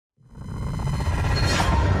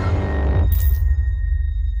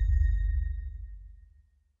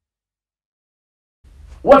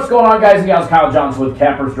What's going on, guys and gals? Kyle Johnson with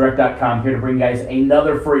CappersDirect.com here to bring you guys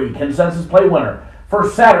another free consensus play winner for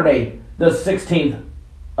Saturday, the 16th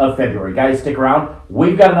of February. Guys, stick around.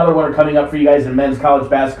 We've got another winner coming up for you guys in men's college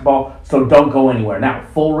basketball, so don't go anywhere. Now,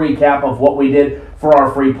 full recap of what we did for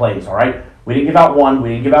our free plays, all right? We didn't give out one, we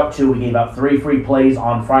didn't give out two, we gave out 3 free plays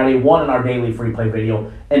on Friday, 1 in our daily free play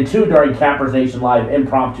video, and 2 during Cappers Nation Live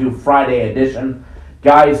Impromptu Friday edition.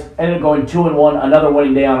 Guys, ended up going 2-1, another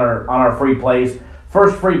winning day on our free plays.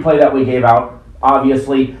 First free play that we gave out,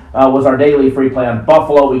 obviously, was our daily free play on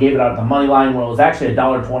Buffalo. We gave it out at the money line when it was actually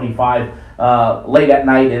 $1.25 late at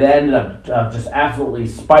night. It ended up just absolutely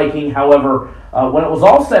spiking. However, when it was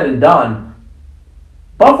all said and done,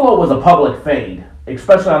 Buffalo was a public fade,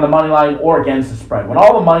 especially on the money line or against the spread. When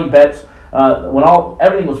all the money bets,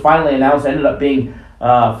 everything was finally announced, it ended up being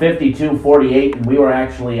 52-48, and we were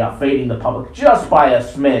actually fading the public just by a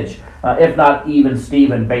smidge, if not even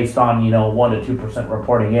Steven, based on 1 to 2%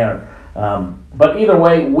 reporting error. But either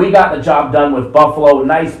way, we got the job done with Buffalo.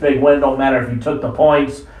 Nice big win. Don't matter if you took the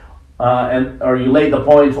points or you laid the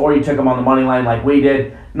points or you took them on the money line like we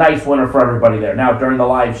did. Nice winner for everybody there. Now, during the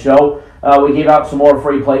live show, we gave out some more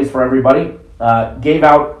free plays for everybody. Gave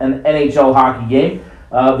out an NHL hockey game.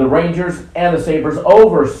 The Rangers and the Sabres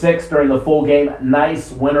over 6 during the full game.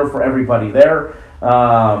 Nice winner for everybody there.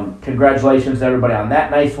 Congratulations to everybody on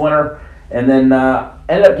that nice winner. And then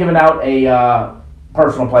ended up giving out a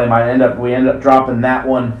personal play of mine. We ended up dropping that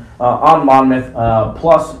one on Monmouth,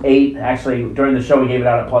 +8. Actually, during the show, we gave it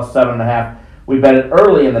out at +7.5. We bet it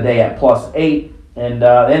early in the day at +8, and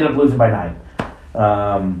ended up losing by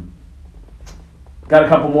 9. Got a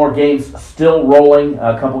couple more games still rolling,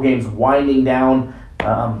 a couple games winding down.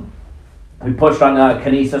 We pushed on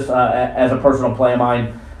Kinesis as a personal play of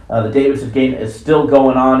mine. The Davidson game is still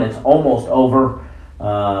going on. It's almost over.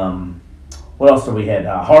 What else did we hit?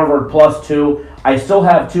 Harvard +2. I still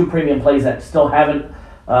have 2 premium plays that still haven't,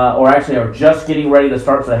 or actually are just getting ready to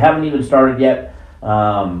start, so they haven't even started yet.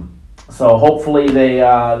 So hopefully they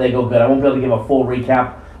go good. I won't be able to give a full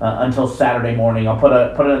recap until Saturday morning. I'll put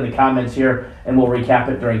it in the comments here, and we'll recap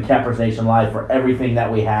it during Cappers Nation Live for everything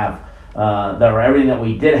that we have. Everything that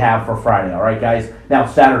we did have for Friday. All right, guys. Now,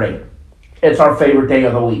 Saturday, it's our favorite day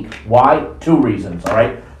of the week. Why? 2 reasons. All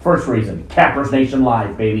right. First reason, Cappers Nation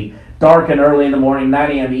Live, baby. Dark and early in the morning,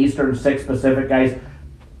 9 a.m. Eastern, 6 Pacific, guys.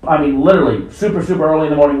 I mean, literally, super, super early in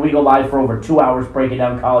the morning. We go live for over 2 hours breaking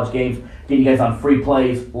down college games, getting you guys on free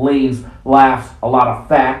plays, leans, laughs, a lot of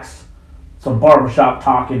facts, some barbershop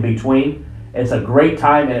talk in between. It's a great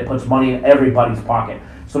time, and it puts money in everybody's pocket.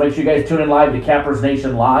 So make sure you guys tune in live to Cappers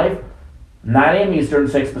Nation Live. 9 a.m. Eastern,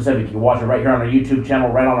 6 Pacific. You can watch it right here on our YouTube channel,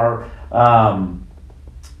 right on our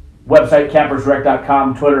website,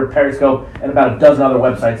 CappersDirect.com, Twitter, Periscope, and about a dozen other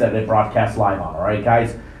websites that they broadcast live on. All right,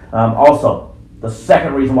 guys? Also, the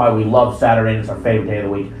second reason why we love Saturday, and it's our favorite day of the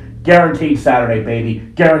week, guaranteed Saturday, baby.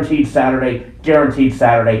 Guaranteed Saturday, guaranteed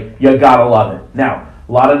Saturday. You gotta love it. Now,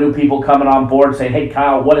 a lot of new people coming on board saying, hey,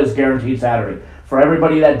 Kyle, what is guaranteed Saturday? For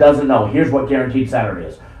everybody that doesn't know, here's what guaranteed Saturday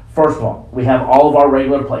is. First of all, we have all of our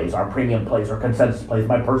regular plays, our premium plays, our consensus plays,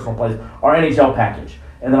 my personal plays, our NHL package.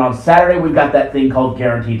 And then on Saturday, we've got that thing called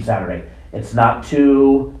Guaranteed Saturday. It's not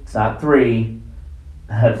 2, it's not 3,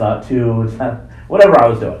 it's not 2, it's not, whatever I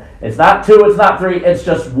was doing. It's not 2, it's not 3, it's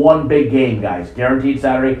just one big game, guys. Guaranteed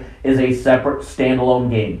Saturday is a separate, standalone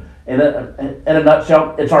game. In a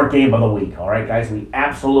nutshell, it's our game of the week, all right, guys? We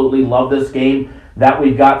absolutely love this game that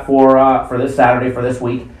we've got for this Saturday, for this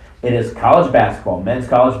week. It is college basketball, men's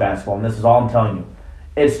college basketball, and this is all I'm telling you.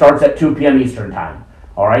 It starts at 2 p.m. Eastern time,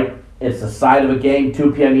 all right? It's the side of a game,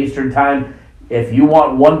 2 p.m. Eastern time. If you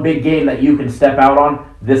want one big game that you can step out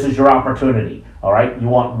on, this is your opportunity, all right? You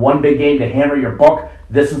want one big game to hammer your book,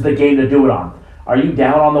 this is the game to do it on. Are you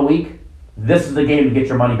down on the week? This is the game to get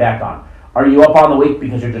your money back on. Are you up on the week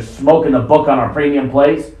because you're just smoking the book on our premium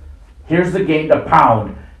plays? Here's the game to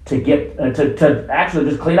pound to get to actually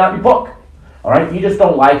just clean out your book. All right, you just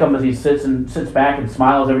don't like him as he sits back and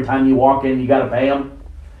smiles every time you walk in. You got to pay him.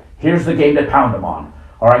 Here's the game to pound him on.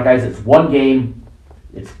 All right, guys, it's one game.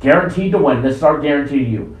 It's guaranteed to win. This is our guarantee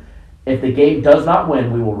to you. If the game does not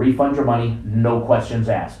win, we will refund your money, no questions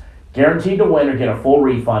asked. Guaranteed to win or get a full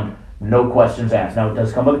refund, no questions asked. Now, it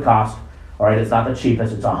does come with a cost. All right, it's not the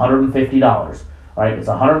cheapest. It's $150. All right, it's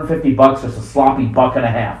 $150, just a sloppy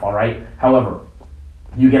 $1.50. All right, however,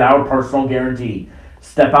 you get our personal guarantee.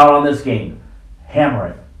 Step out on this game. Hammer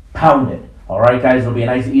it. Pound it. All right, guys, it'll be a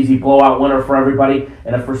nice, easy blowout winner for everybody.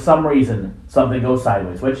 And if for some reason something goes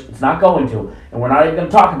sideways, which it's not going to, and we're not even going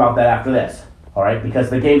to talk about that after this, all right, because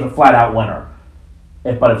the game's a flat-out winner.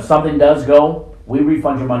 But if something does go, we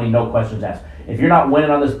refund your money, no questions asked. If you're not winning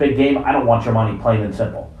on this big game, I don't want your money, plain and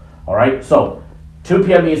simple. All right? So, 2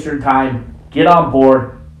 p.m. Eastern time, get on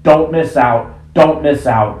board. Don't miss out. Don't miss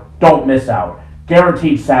out. Don't miss out.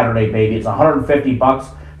 Guaranteed Saturday, baby. It's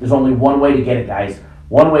 $150. There's only one way to get it, guys.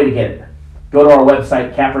 One way to get it. Go to our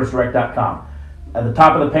website, cappersdirect.com. At the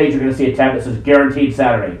top of the page, you're going to see a tab that says Guaranteed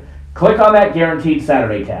Saturday. Click on that Guaranteed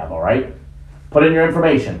Saturday tab, all right? Put in your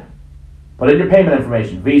information. Put in your payment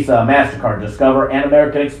information. Visa, MasterCard, Discover, and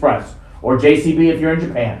American Express. Or JCB if you're in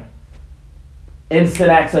Japan. Instant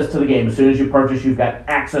access to the game. As soon as you purchase, you've got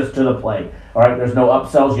access to the play. All right, there's no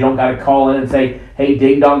upsells. You don't got to call in and say, hey,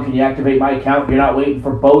 ding dong, can you activate my account? You're not waiting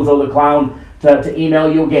for Bozo the Clown to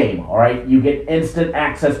email you a game. All right, you get instant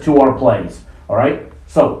access to our plays. All right,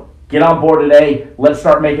 so get on board today. Let's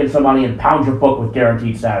start making some money and pound your book with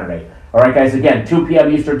Guaranteed Saturday. All right, guys, again, 2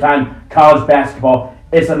 p.m. Eastern time, college basketball.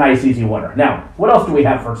 It's a nice, easy winner. Now, what else do we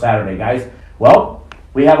have for Saturday, guys? Well,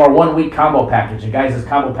 we have our 1-week combo package. And, guys, this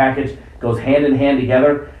combo package goes hand in hand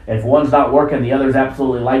together. If one's not working, the other's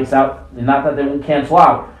absolutely lights out. Not that they won't cancel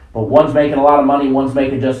out, but one's making a lot of money, one's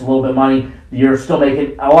making just a little bit of money. You're still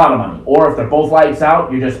making a lot of money. Or if they're both lights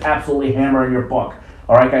out, you're just absolutely hammering your book.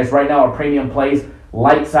 All right, guys, right now our premium plays,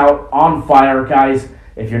 lights out, on fire, guys.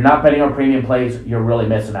 If you're not betting on premium plays, you're really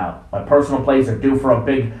missing out. My personal plays are due for a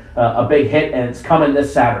big hit, and it's coming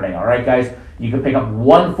this Saturday. All right, guys, you can pick up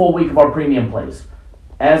 1 full week of our premium plays,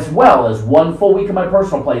 as well as 1 full week of my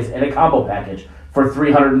personal plays in a combo package for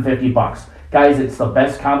 $350. Guys, it's the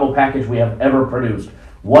best combo package we have ever produced.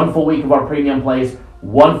 1 full week of our premium plays,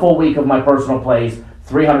 1 full week of my personal plays,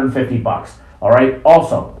 $350. All right.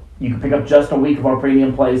 Also, you can pick up just a week of our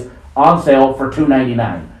premium plays on sale for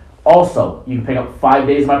 $299. Also, you can pick up 5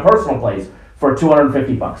 days of my personal plays for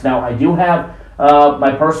 $250. Now, I do have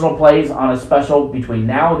my personal plays on a special between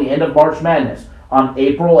now and the end of March Madness on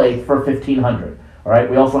April 8th for $1,500. All right.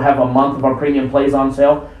 We also have a month of our premium plays on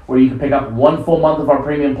sale where you can pick up 1 full month of our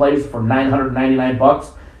premium plays for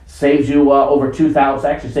 $999. Saves you over $2,000.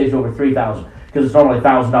 Actually, saves you over $3,000 because it's normally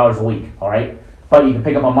 $1,000 a week. All right. But you can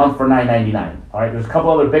pick up a month for $999. All right. There's a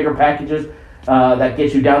couple other bigger packages that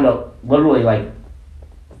get you down to literally like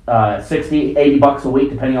 $60, $80 a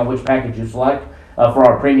week, depending on which package you select for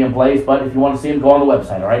our premium plays. But if you want to see them, go on the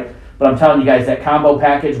website. All right. But I'm telling you guys, that combo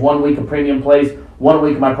package, 1 week of premium plays, 1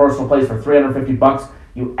 week of my personal plays for $350.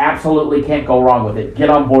 You absolutely can't go wrong with it. Get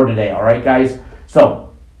on board today, all right, guys?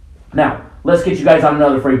 So, now, let's get you guys on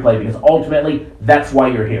another free play because ultimately, that's why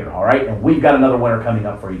you're here, all right? And we've got another winner coming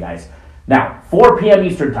up for you guys. Now, 4 p.m.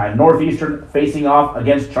 Eastern time, Northeastern facing off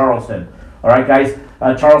against Charleston. All right, guys?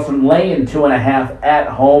 Charleston laying 2.5 at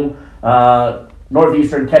home.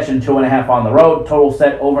 Northeastern catching 2.5 on the road. Total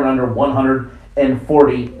set over and under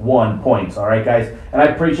 141 points. All right, guys? And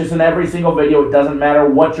I preach this in every single video. It doesn't matter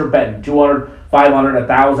what you're betting. 200, 500,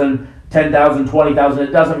 1,000, 10,000, 20,000.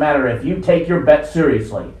 It doesn't matter. If you take your bet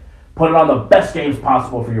seriously, put it on the best games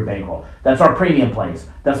possible for your bankroll. That's our premium plays.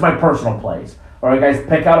 That's my personal plays. All right, guys?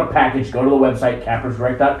 Pick out a package. Go to the website,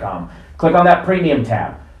 cappersdirect.com. Click on that premium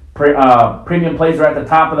tab. Premium plays are at the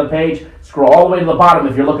top of the page. Scroll all the way to the bottom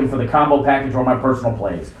if you're looking for the combo package or my personal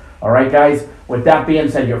plays. All right, guys? With that being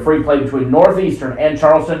said, your free play between Northeastern and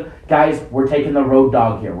Charleston. Guys, we're taking the road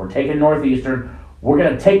dog here. We're taking Northeastern. We're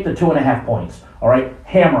going to take the 2.5 points. All right?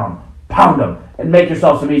 Hammer them. Pound them. And make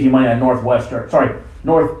yourself some easy money on Northeastern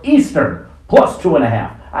plus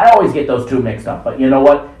 2.5. I always get those two mixed up. But you know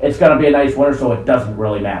what? It's going to be a nice winner, so it doesn't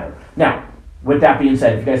really matter. Now, with that being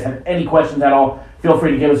said, if you guys have any questions at all, feel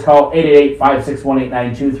free to give us a call,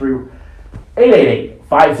 888-561-8923,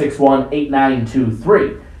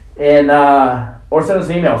 888-561-8923, and or send us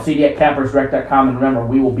an email, cd@cappersdirect.com, and remember,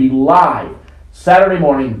 we will be live Saturday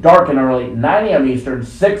morning, dark and early, 9 a.m. Eastern,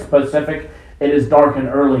 6 Pacific. It is dark and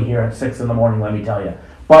early here at 6 in the morning, let me tell you.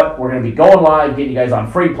 But we're going to be going live, getting you guys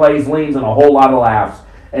on free plays, leans, and a whole lot of laughs.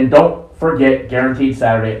 And don't forget, Guaranteed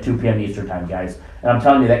Saturday at 2 p.m. Eastern time, guys. And I'm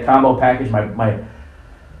telling you, that combo package, my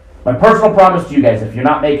personal promise to you guys, if you're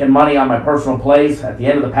not making money on my personal plays, at the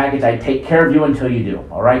end of the package, I take care of you until you do.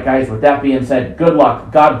 All right, guys? With that being said, good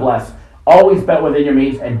luck. God bless. Always bet within your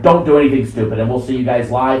means, and don't do anything stupid. And we'll see you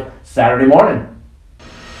guys live Saturday morning.